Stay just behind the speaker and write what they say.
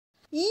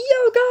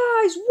Yo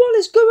guys, what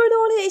is going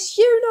on? It's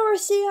you,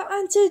 Norris here,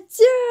 and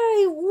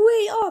today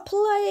we are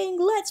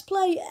playing Let's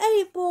Play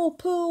 8-Ball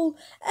Pool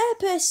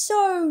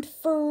Episode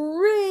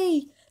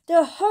 3,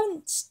 the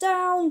hunt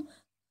down,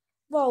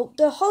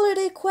 the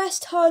holiday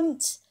quest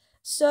hunt.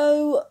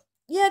 So,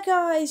 yeah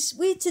guys,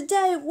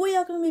 today we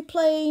are going to be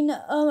playing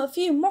a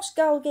few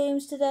Moscow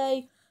games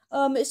today.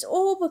 It's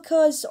all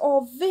because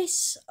of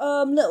this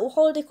little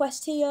holiday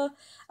quest here.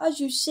 As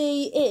you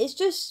see, it is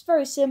just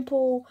very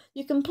simple.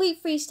 You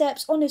complete 3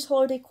 steps on this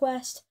holiday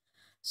quest.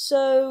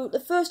 So the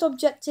first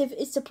objective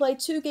is to play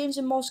 2 games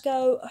in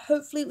Moscow.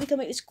 Hopefully we can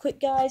make this quick,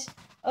 guys.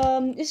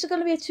 This is going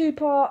to be a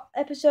 2-part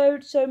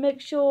episode, so make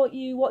sure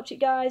you watch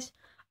it, guys.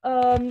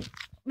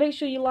 Make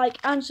sure you like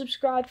and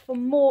subscribe for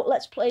more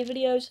Let's Play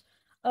videos.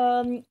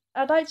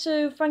 I'd like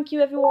to thank you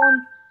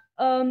everyone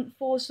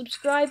for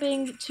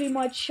subscribing to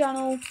my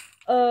channel.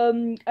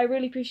 I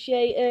really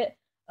appreciate it.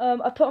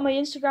 I put on my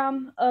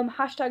Instagram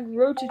hashtag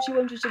road to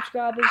 200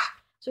 subscribers,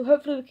 so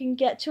hopefully we can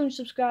get 200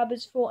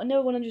 subscribers for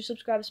another 100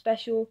 subscriber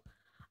special.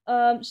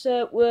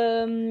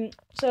 So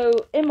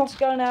in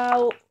Moscow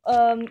now,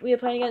 we are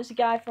playing against a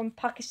guy from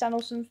Pakistan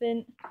or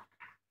something.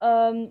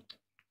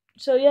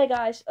 So yeah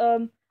guys,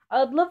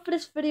 I'd love for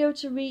this video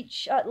to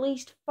reach at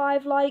least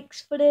 5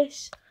 likes for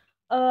this.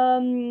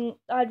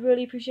 I'd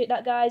really appreciate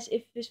that, guys,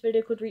 if this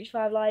video could reach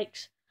 5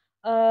 likes.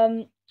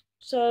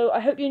 So I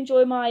hope you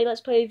enjoy my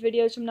Let's Play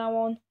videos from now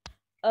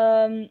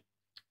on,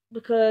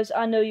 because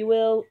I know you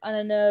will, and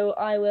I know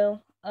I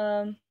will.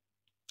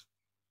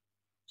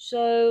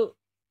 So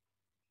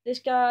this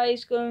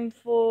guy's going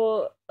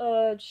for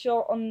a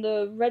shot on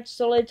the red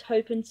solid,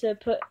 hoping to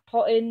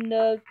pot in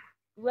the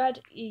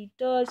red. He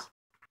does,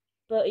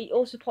 but he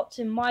also pots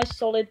in my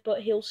solid,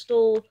 but he'll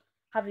still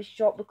have his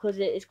shot because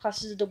it is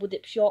classed as a double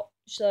dip shot.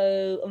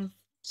 So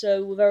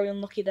so we're very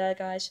unlucky there,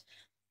 guys.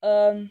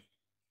 And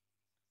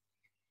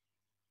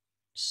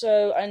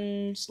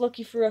it's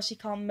lucky for us he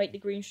can't make the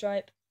green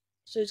stripe.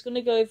 So he's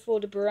gonna go for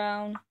the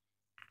brown,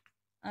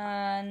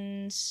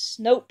 and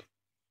nope,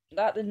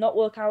 that did not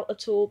work out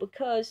at all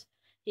because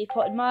he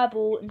potted my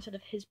ball instead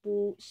of his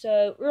ball.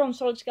 So we're on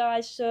solids,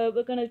 guys. So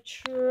we're gonna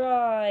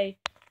try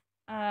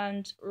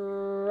and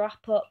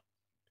wrap up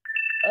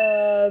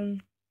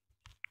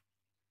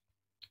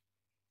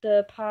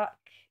the pack.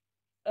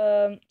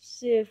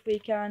 See if we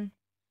can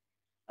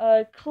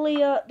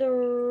clear the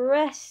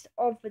rest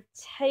of the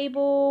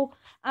table.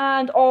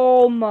 And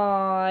oh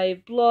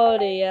my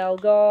bloody hell,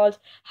 God,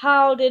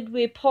 how did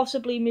we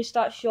possibly miss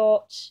that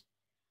shot?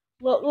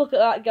 Look at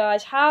that,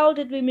 guys. How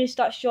did we miss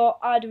that shot?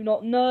 I do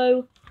not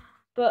know,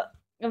 but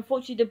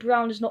unfortunately the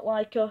brown does not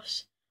like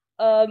us.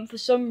 For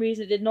some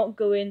reason it did not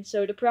go in,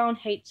 so the brown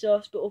hates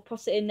us, but we'll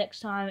put it in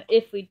next time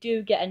if we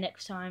do get a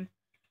next time.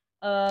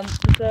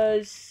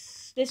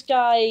 Because this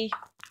guy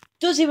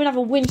doesn't even have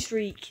a win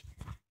streak.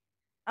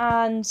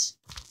 And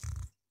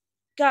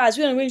guys,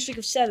 we're on a win streak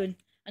of 7.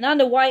 And I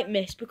know why it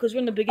missed, because we're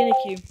in the beginner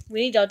queue.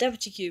 We need our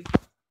deputy queue.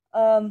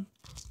 So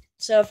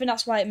I think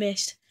that's why it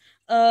missed.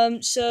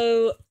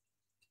 So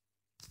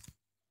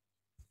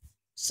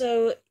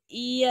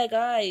yeah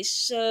guys,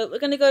 so we're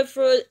gonna go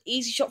for an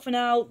easy shot for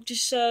now,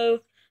 just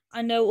so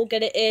I know we'll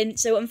get it in.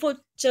 So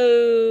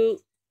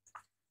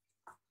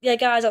yeah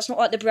guys, that's not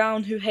like the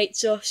brown who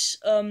hates us.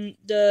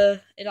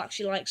 It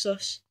actually likes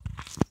us.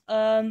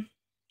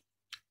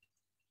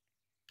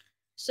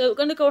 So we're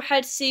gonna go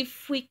ahead and see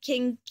if we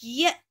can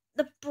get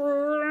the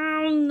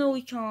brown. No,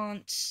 we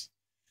can't,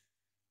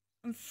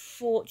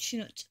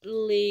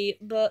 unfortunately.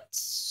 But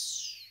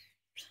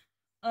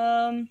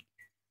I'm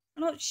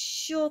not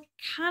sure.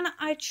 Can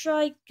I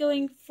try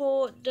going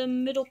for the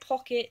middle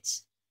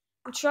pocket?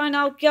 We'll try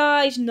now,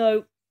 guys.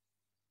 No,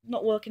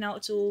 not working out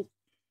at all.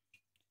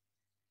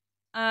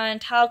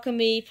 And how can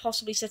we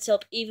possibly set it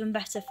up even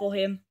better for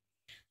him?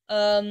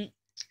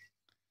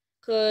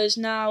 Because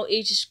now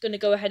he's just going to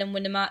go ahead and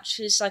win the match.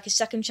 It's like a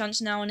second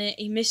chance now on it.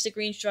 He missed the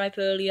green stripe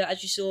earlier,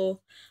 as you saw.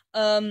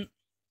 So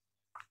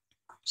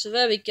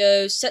there we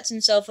go. Sets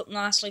himself up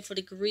nicely for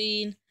the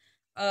green.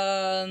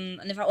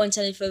 And if that went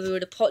any further, we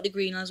would have potted the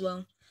green as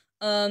well.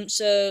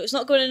 So it's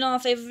not going in our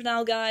favour for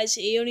now, guys.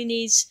 He only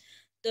needs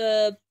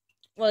the...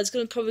 Well, it's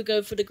going to probably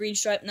go for the green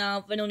stripe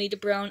now. Then he'll need the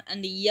brown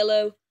and the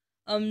yellow.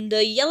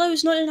 The yellow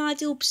is not in an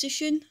ideal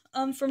position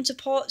for him to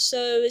pot,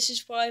 so this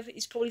is why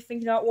he's probably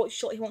thinking about what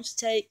shot he wants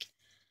to take.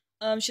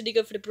 Should he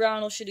go for the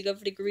brown or should he go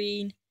for the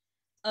green?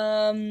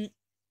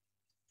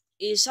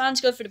 He's trying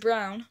to go for the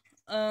brown,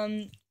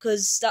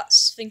 because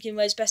that's thinking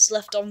where it's best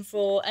left on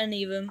for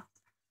any of them.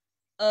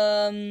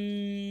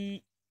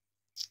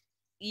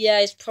 Yeah,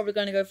 he's probably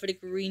going to go for the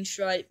green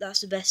stripe.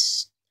 That's the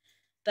best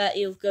bet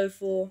he'll go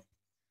for.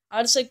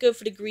 I'd say go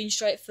for the green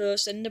stripe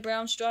first, then the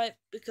brown stripe,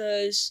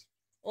 because...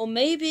 Or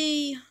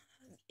maybe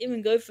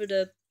even go for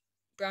the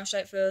brown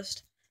stripe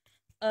first.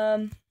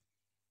 So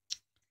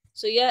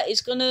yeah,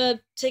 he's gonna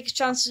take his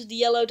chances with the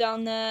yellow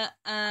down there,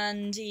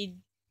 and he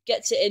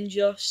gets it in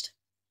just.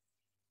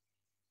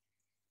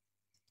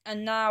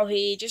 And now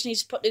he just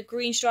needs to put the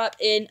green stripe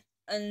in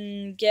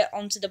and get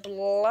onto the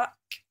black,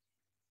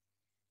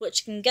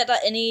 which can get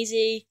that in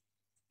easy.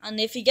 And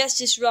if he gets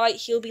this right,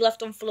 he'll be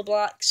left on full of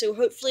black. So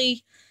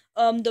hopefully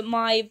that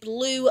my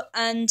blue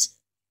and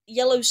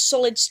yellow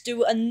solids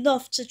do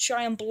enough to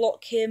try and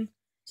block him.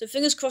 So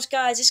fingers crossed,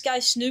 guys. This guy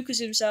snookers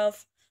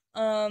himself.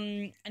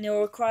 And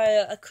he'll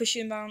require a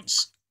cushion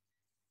bounce.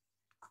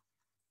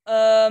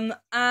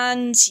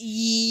 And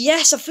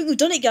yes, I think we've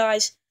done it,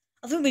 guys.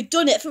 I think we've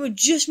done it. I think we've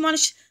just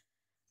managed.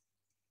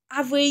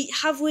 Have we?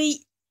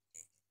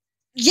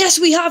 Yes,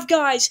 we have,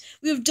 guys.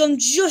 We've done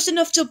just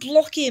enough to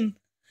block him.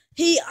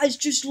 He has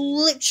just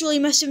literally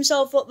messed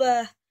himself up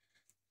there.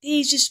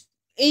 He's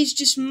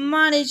just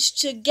managed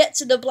to get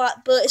to the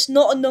black, but it's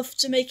not enough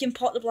to make him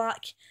pot the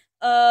black.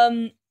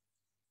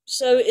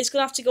 So it's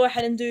gonna have to go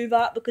ahead and do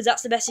that because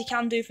that's the best he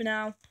can do for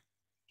now.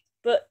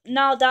 But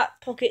now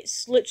that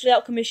pocket's literally out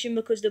of commission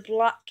because the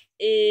black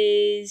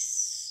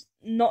is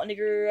not in a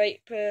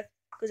great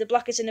because the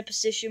black is in a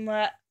position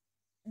where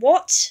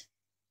what?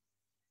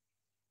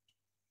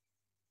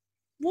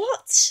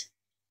 What?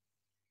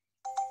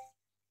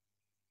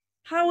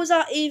 How is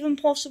that even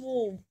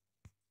possible?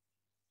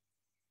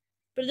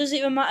 But it doesn't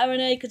even matter,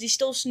 Renee, because he's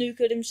still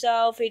snookered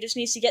himself. He just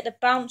needs to get the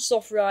bounce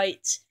off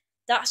right.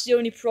 That's the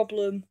only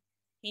problem.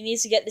 He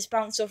needs to get this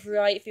bounce off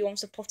right if he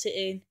wants to pot it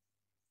in.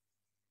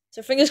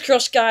 So fingers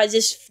crossed, guys.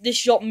 This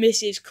shot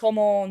misses. Come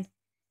on.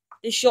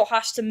 This shot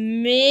has to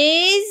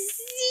miss.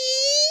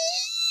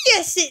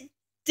 Yes, it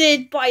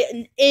did by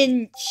an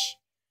inch.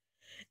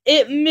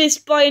 It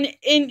missed by an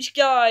inch,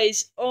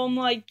 guys. Oh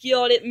my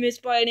god, it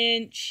missed by an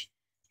inch.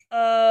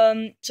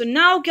 So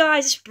now,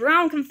 guys, this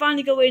brown can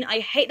finally go in. I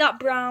hate that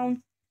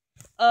brown.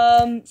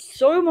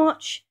 So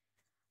much.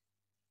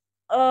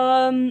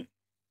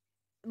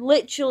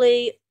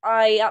 Literally,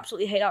 I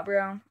absolutely hate that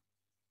brown.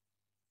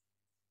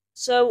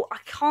 So I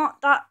can't.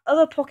 That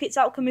other pocket's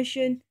out of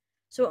commission.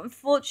 So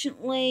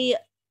unfortunately,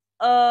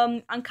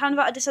 I'm kind of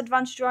at a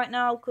disadvantage right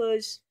now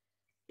because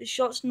the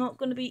shot's not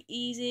going to be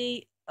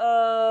easy.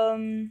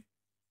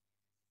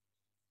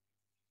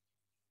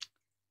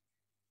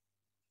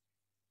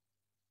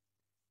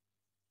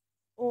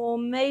 Or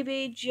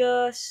maybe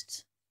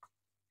just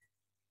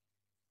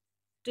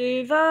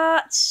do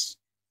that.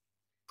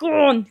 Go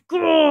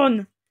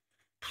on.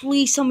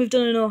 Please tell me we've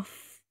done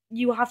enough.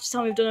 You have to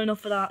tell me we've done enough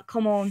for that.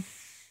 Come on.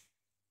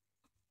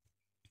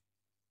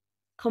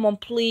 Come on,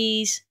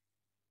 please.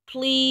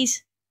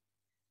 Please.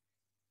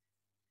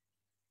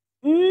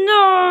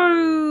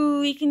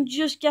 No! He can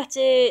just get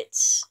it.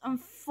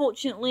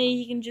 Unfortunately,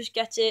 he can just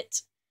get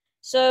it.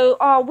 So,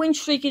 our win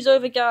streak is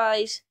over,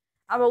 guys.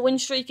 Our win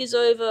streak is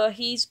over.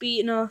 He's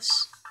beaten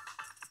us.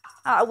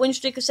 At a win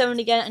streak of 7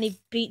 again, and he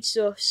beats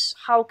us.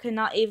 How can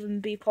that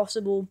even be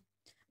possible?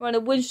 We're on a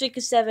win streak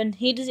of 7.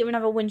 He doesn't even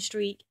have a win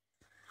streak.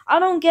 I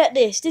don't get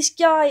this. This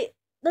guy...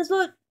 Does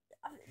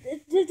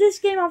this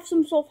game have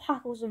some sort of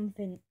hack or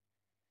something?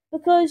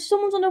 Because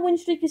someone's on a win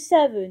streak of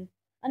 7,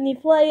 and you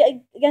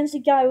play against a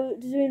guy who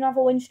doesn't even have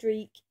a win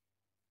streak,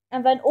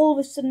 and then all of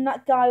a sudden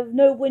that guy with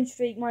no win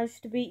streak manages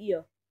to beat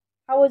you.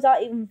 How is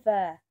that even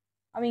fair?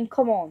 I mean,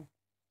 come on.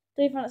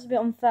 Don't you think that's a bit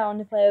unfair on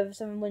the player with a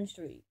 7 win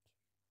streak?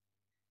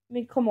 I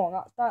mean, come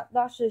on,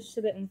 that's just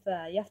a bit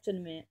unfair, you have to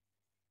admit.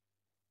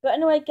 But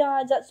anyway,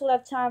 guys, that's all I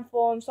have time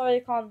for. I'm sorry I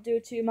can't do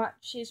 2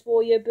 matches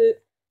for you,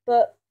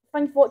 but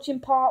thank you for watching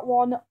part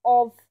 1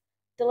 of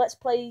the Let's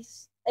Play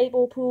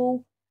 8-Ball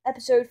Pool,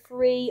 episode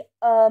 3,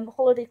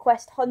 Holiday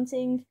Quest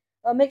Hunting.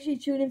 Make sure you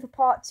tune in for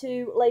part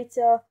 2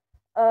 later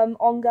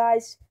on,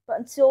 guys. But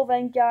until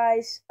then,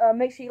 guys,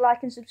 make sure you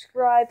like and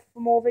subscribe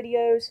for more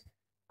videos.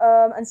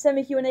 And send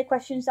me Q&A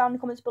questions down in the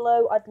comments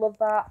below. I'd love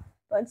that.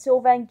 But until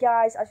then,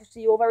 guys, I shall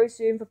see you all very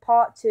soon for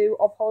part 2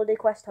 of Holiday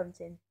Quest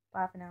Hunting.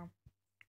 Bye for now.